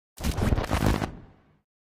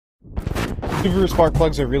Subaru spark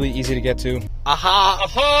plugs are really easy to get to. Aha!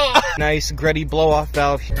 Aha! Nice gritty blow-off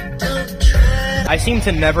valve. I seem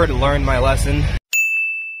to never learn my lesson.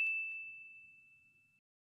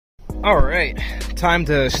 Alright, time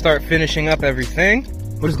to start finishing up everything.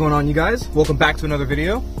 What is going on, you guys? Welcome back to another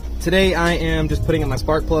video. Today I am just putting in my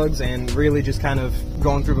spark plugs and really just kind of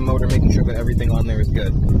going through the motor, making sure that everything on there is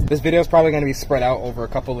good. This video is probably going to be spread out over a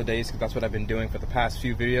couple of days because that's what I've been doing for the past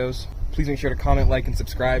few videos. Please make sure to comment, like, and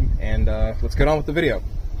subscribe, and let's get on with the video.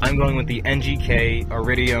 I'm going with the NGK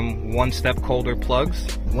Iridium one-step colder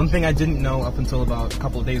plugs. One thing I didn't know up until about a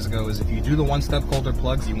couple of days ago is if you do the one-step colder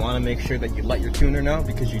plugs, you want to make sure that you let your tuner know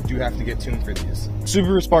because you do have to get tuned for these.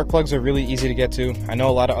 Subaru spark plugs are really easy to get to. I know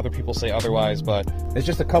a lot of other people say otherwise, but there's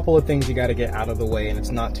just a couple of things you got to get out of the way and it's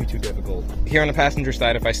not too difficult. Here on the passenger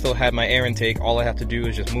side, if I still had my air intake, all I have to do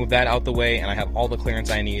is just move that out the way and I have all the clearance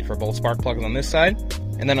I need for both spark plugs on this side.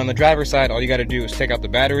 And then on the driver's side, all you got to do is take out the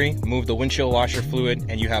battery, move the windshield washer fluid,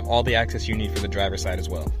 and you have all the access you need for the driver's side as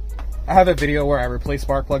well. I have a video where I replaced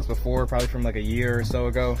spark plugs before, probably from like a year or so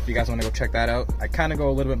ago. If you guys want to go check that out, I kind of go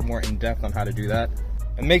a little bit more in depth on how to do that.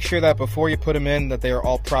 And make sure that before you put them in, that they are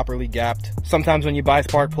all properly gapped. Sometimes when you buy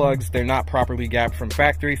spark plugs, they're not properly gapped from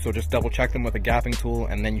factory, so just double check them with a gapping tool,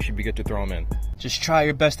 and then you should be good to throw them in. Just try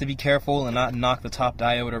your best to be careful and not knock the top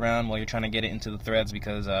diode around while you're trying to get it into the threads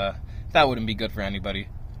because that wouldn't be good for anybody.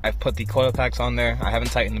 I've put the coil packs on there. I haven't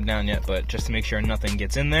tightened them down yet, but just to make sure nothing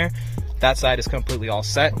gets in there. That side is completely all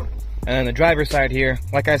set. And then the driver's side here,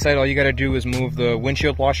 like I said, all you gotta do is move the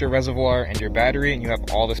windshield washer reservoir and your battery, and you have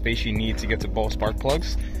all the space you need to get to both spark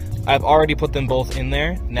plugs. I've already put them both in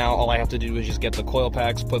there. Now all I have to do is just get the coil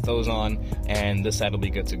packs, put those on, and this side will be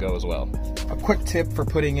good to go as well. A quick tip for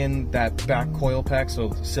putting in that back coil pack,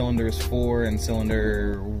 so cylinders 4 and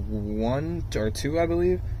cylinder 1 or 2, I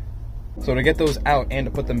believe. So to get those out and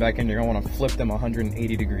to put them back in, you're going to want to flip them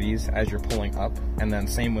 180 degrees as you're pulling up, and then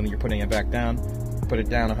same when you're putting it back down, put it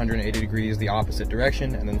down 180 degrees the opposite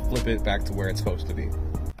direction, and then flip it back to where it's supposed to be.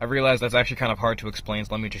 I realized that's actually kind of hard to explain,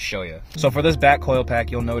 so let me just show you. So for this back coil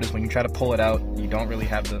pack, you'll notice when you try to pull it out, you don't really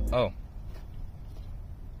have the, oh.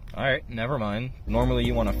 Alright, never mind. Normally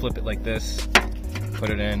you want to flip it like this, put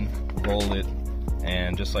it in, roll it,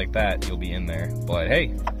 and just like that, you'll be in there. But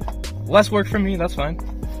hey, less work for me, that's fine.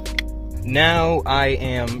 Now I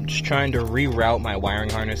am just trying to reroute my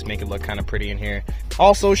wiring harness, make it look kind of pretty in here.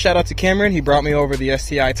 Also, shout out to Cameron, he brought me over the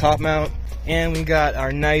STI top mount. And we got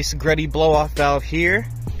our nice gritty blow-off valve here.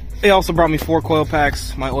 They also brought me 4 coil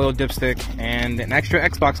packs, my oil dipstick, and an extra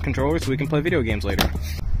Xbox controller so we can play video games later.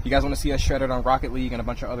 You guys want to see us shredded on Rocket League and a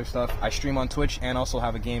bunch of other stuff? I stream on Twitch and also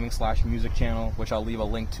have a gaming/music channel, which I'll leave a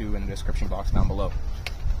link to in the description box down below.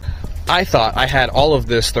 I thought I had all of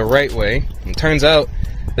this the right way, and turns out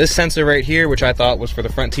this sensor right here, which I thought was for the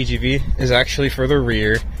front TGV, is actually for the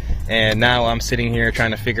rear. And now I'm sitting here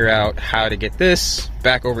trying to figure out how to get this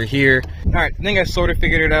back over here. Alright, I think I sort of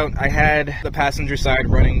figured it out. I had the passenger side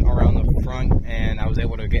running around the front, and I was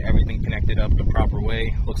able to get everything connected up the proper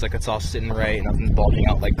way. Looks like it's all sitting right, nothing's bulging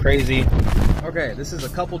out like crazy. Okay, this is a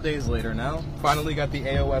couple days later now. Finally got the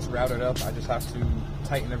AOS routed up. I just have to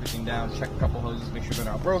tighten everything down, check a couple hoses, make sure they're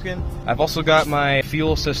not broken. I've also got my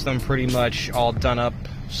fuel system pretty much all done up,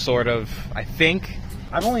 sort of, I think.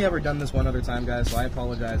 I've only ever done this one other time, guys, so I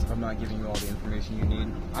apologize if I'm not giving you all the information you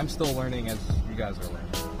need. I'm still learning as you guys are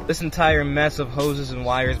learning. This entire mess of hoses and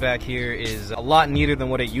wires back here is a lot neater than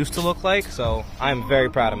what it used to look like, so I'm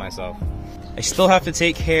very proud of myself. I still have to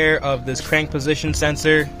take care of this crank position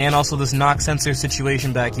sensor and also this knock sensor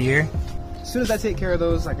situation back here. As soon as I take care of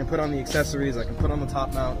those, I can put on the accessories, I can put on the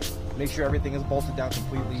top mount, make sure everything is bolted down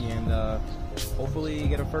completely, and hopefully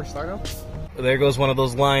get a first startup. There goes one of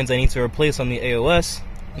those lines I need to replace on the AOS.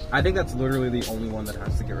 I think that's literally the only one that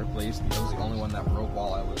has to get replaced. That was the only one that broke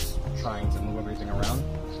while I was trying to move everything around.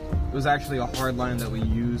 It was actually a hard line that we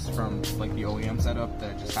used from like the OEM setup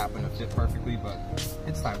that just happened to fit perfectly, but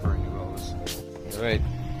it's time for a new hose. Alright,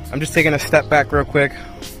 I'm just taking a step back real quick,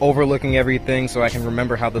 overlooking everything so I can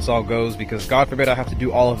remember how this all goes, because God forbid I have to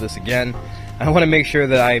do all of this again. I want to make sure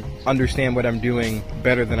that I understand what I'm doing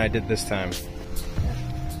better than I did this time.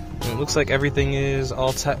 And it looks like everything is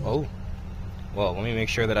all tight. Oh, well, let me make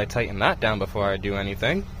sure that I tighten that down before I do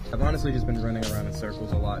anything. I've honestly just been running around in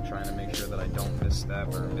circles a lot, trying to make sure that I don't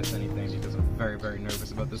misstep or miss anything, because I'm very, very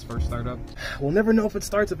nervous about this first startup. We'll never know if it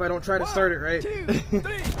starts if I don't try to start it, right? 1, 2,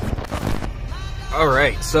 3.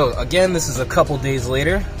 Alright, so again, this is a couple days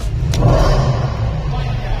later.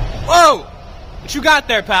 Whoa! What you got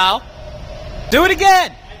there, pal? Do it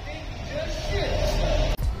again!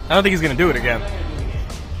 I don't think he's gonna do it again.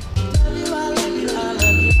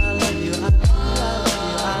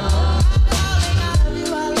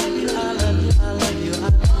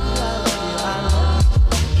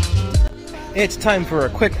 it's time for a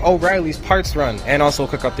quick O'Reilly's parts run and also a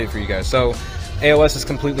quick update for you guys. So AOS is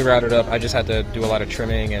completely routed up. I just had to do a lot of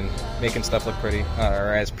trimming and making stuff look pretty,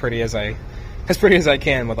 or as pretty as I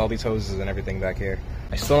can with all these hoses and everything back here.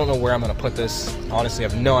 I still don't know where I'm gonna put this. Honestly, I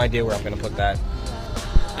have no idea where I'm gonna put that.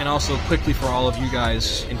 And also quickly for all of you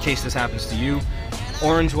guys, in case this happens to you,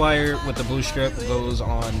 orange wire with the blue strip goes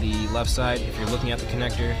on the left side if you're looking at the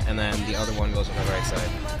connector, and then the other one goes on the right side.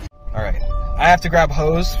 Alright, I have to grab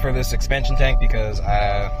hose for this expansion tank because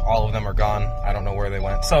all of them are gone. I don't know where they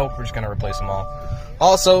went, so we're just gonna replace them all.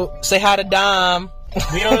 Also, say hi to Dom.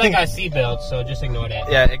 We don't like our seatbelts, so just ignore that.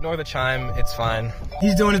 Yeah, ignore the chime, it's fine.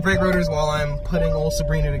 He's doing his brake rotors while I'm putting old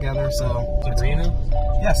Sabrina together, so... Sabrina?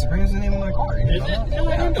 Yeah, Sabrina's the name of my car. Is it? No,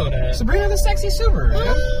 I didn't know that. Sabrina the sexy Subaru.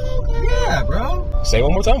 Oh, okay. Yeah, bro. Say it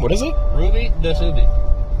one more time, what is it? Ruby the Subi.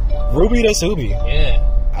 Ruby the Subi. Yeah.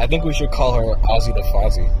 I think we should call her Ozzy the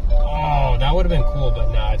Fozzy. Oh, that would have been cool, but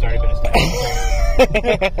nah, it's already been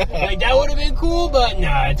established. Like, that would have been cool, but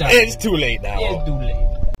nah, it's too late now. It's too late.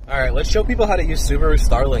 Alright, let's show people how to use Subaru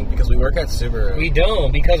Starlink because we work at Subaru. We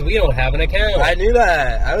don't, because we don't have an account. I knew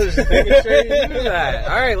that. I was just making sure you knew that.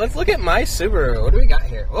 Alright, let's look at my Subaru. What do we got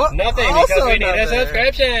here? Oh, nothing, because we need a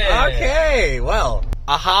subscription. Okay, well.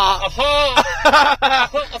 Aha. Aha.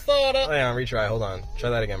 I thought of. Hang on, retry. Hold on. Try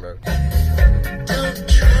that again, bro. Don't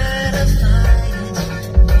try to find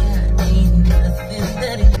ain't nothing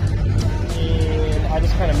that I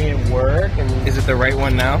just kind of made it work. And is it the right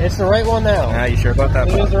one now? It's the right one now. Yeah, you sure about that?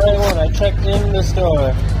 It is the right one. I checked in the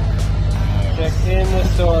store.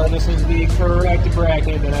 This is the correct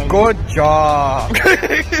bracket that I... Good job.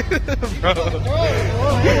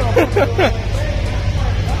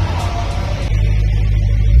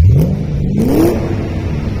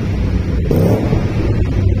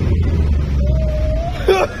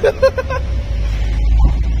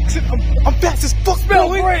 I'm fast as fuck, smell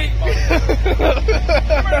great.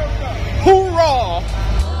 Hoorah!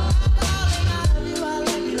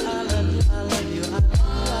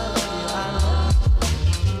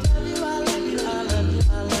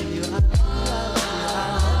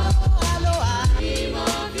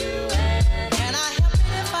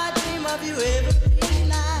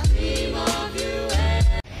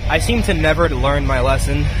 I seem to never learn my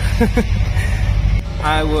lesson.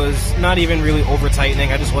 I was not even really over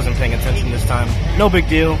tightening, I just wasn't paying attention this time. No big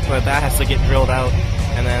deal, but that has to get drilled out,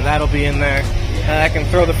 and then that'll be in there. And I can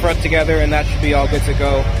throw the front together and that should be all good to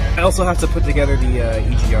go. I also have to put together the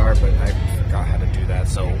EGR, but I forgot how to do that,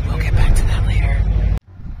 so we'll get back to that later.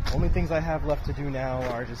 Only things I have left to do now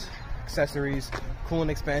are just accessories, coolant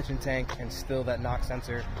expansion tank, and still that knock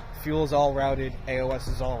sensor. Fuel's all routed, AOS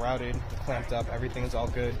is all routed, clamped up, everything is all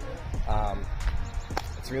good.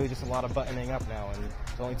 It's really just a lot of buttoning up now, and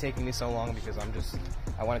it's only taking me so long because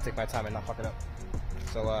I want to take my time and not fuck it up.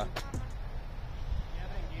 So,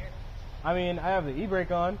 I mean, I have the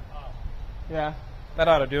e-brake on. Yeah, that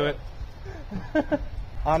ought to do it.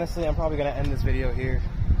 Honestly, I'm probably going to end this video here.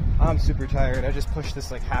 I'm super tired. I just pushed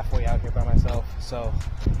this like halfway out here by myself. So,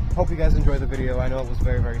 hope you guys enjoyed the video. I know it was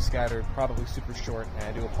very, very scattered, probably super short, and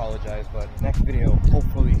I do apologize. But next video,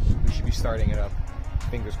 hopefully, we should be starting it up.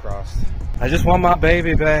 Fingers crossed. I just want my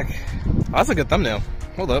baby back. Oh, that's a good thumbnail.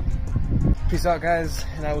 Hold up. Peace out, guys,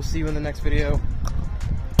 and I will see you in the next video.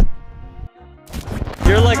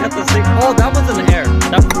 You're like at the same. Oh, that was in the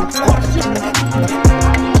air.